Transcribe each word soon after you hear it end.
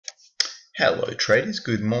Hello traders,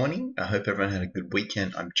 good morning. I hope everyone had a good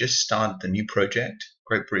weekend. I've just started the new project,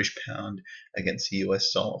 Great British Pound against the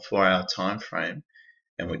US dollar, 4-hour time frame,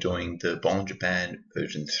 and we're doing the Bollinger Band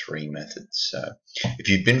version 3 method. So if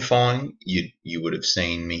you've been following, you would have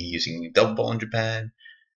seen me using the double Bollinger Band,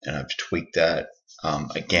 and I've tweaked that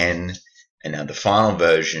again, and now the final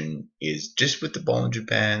version is just with the Bollinger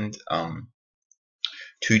Band,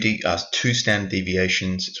 two standard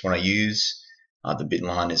deviations. It's what I use. The bid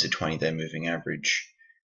line is a 20-day moving average,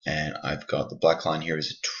 and I've got the black line here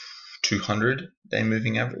is a 200-day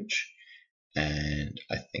moving average, and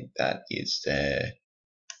I think that is there.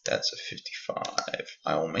 That's a 55.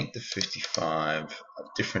 I will make the 55 a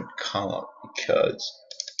different color because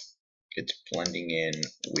it's blending in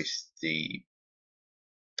with the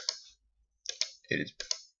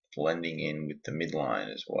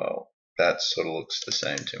midline as well. That sort of looks the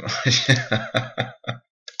same too much.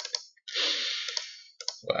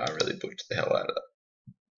 Wow, I really butchered the hell out of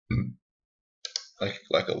that.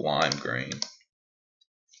 Like a lime green.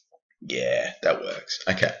 Yeah, that works.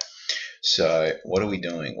 Okay. So what are we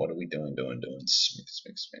doing? Doing smith.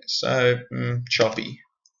 So choppy.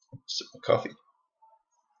 Sip my coffee.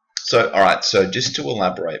 So alright, so just to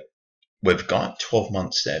elaborate, we've got 12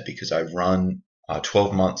 months there because I run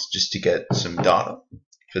 12 months just to get some data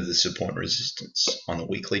for the support and resistance on the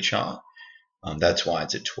weekly chart. That's why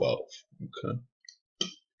it's at 12. Okay.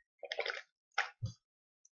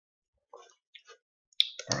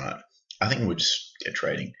 Alright, I think we'll just get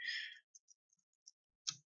trading.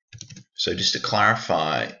 So just to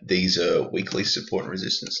clarify, these are weekly support and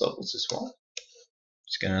resistance levels as well.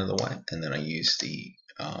 Just get out of the way, and then I use the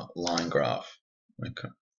line graph. Okay.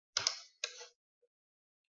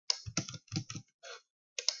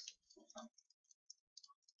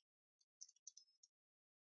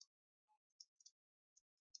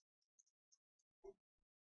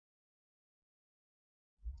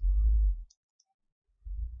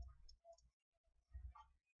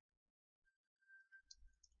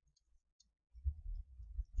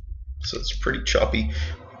 So it's pretty choppy.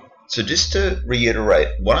 So just to reiterate,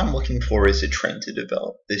 what I'm looking for is a trend to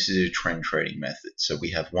develop. This is a trend trading method. So we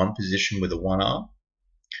have one position with a 1R,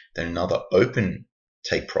 then another open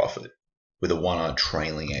take profit with a 1R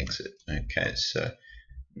trailing exit. Okay, so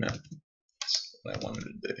no, that's what I wanted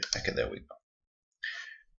to do. Okay, there we go.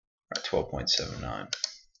 All right, 12.79.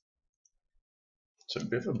 So a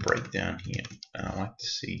bit of a breakdown here, and I like to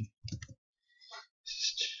see.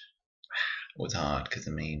 It was hard because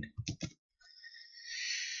I mean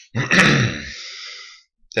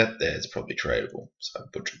that there is probably tradable, so I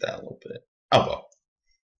butchered that a little bit. Oh well,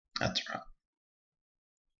 that's right.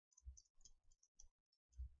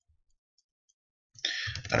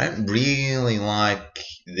 I don't really like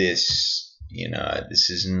this. You know, this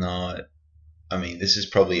is not. I mean, this is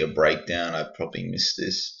probably a breakdown. I probably missed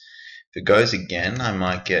this. If it goes again, I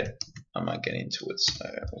might get into it. So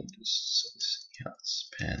we'll just sort of see how this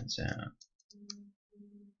pans out.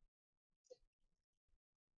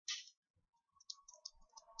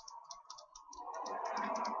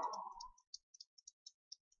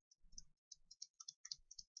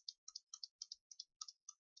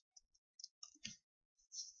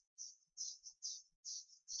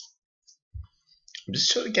 I'm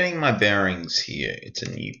just sort of getting my bearings here. It's a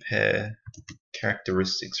new pair.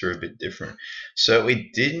 Characteristics are a bit different. So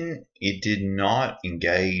it did not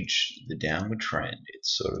engage the downward trend.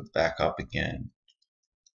 It's sort of back up again.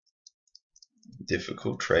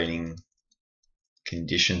 Difficult trading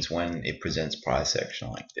conditions when it presents price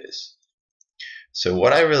action like this. So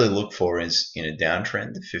what I really look for is in a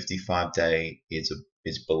downtrend, the 55-day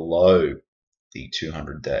is below the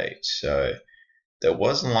 200-day. So that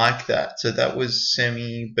wasn't like that. So that was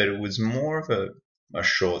semi, but it was more of a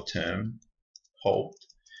short-term hold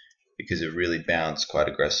because it really bounced quite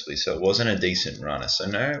aggressively. So it wasn't a decent runner. So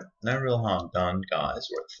no real harm done, guys.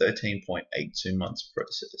 We're at 13.82 months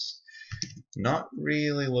process. Not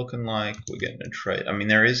really looking like we're getting a trade. I mean,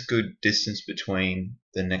 there is good distance between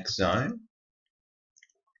the next zone.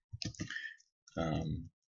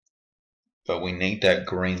 But we need that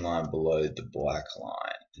green line below the black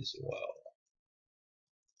line as well.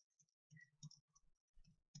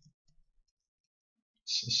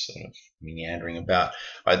 Just sort of meandering about.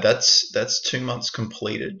 Alright, that's 2 months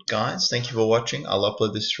completed, guys. Thank you for watching. I'll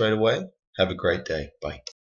upload this straight away. Have a great day. Bye.